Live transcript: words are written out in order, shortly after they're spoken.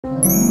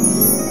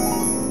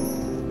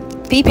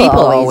People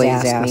always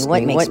ask me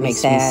what makes me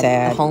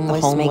sad. The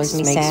homeless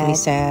makes me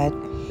sad.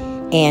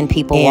 And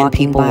people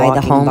walking by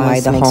the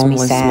homeless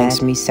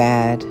makes me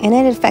sad. And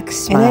it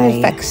affects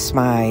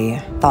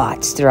my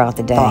thoughts throughout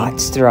the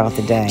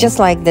day. Just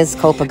like this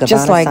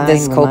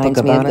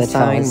Copacabana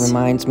sign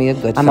reminds me of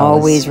Goodfellas. I'm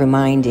always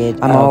reminded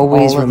of all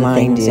of the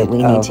things that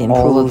we need to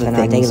improve in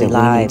our daily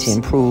lives.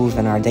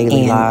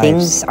 And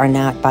things are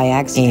not by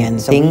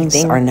accident. So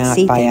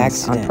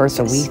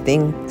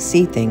we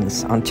see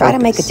things on purpose. Try to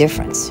make a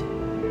difference.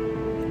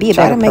 Be a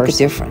better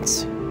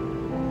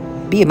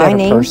person. Be a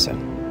better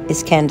person.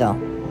 Is Kendall.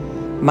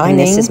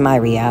 This is my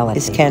reality.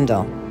 Is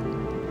Kendall.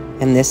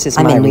 And this is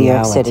my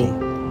reality.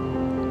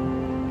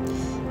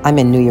 I'm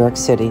in New York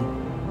City.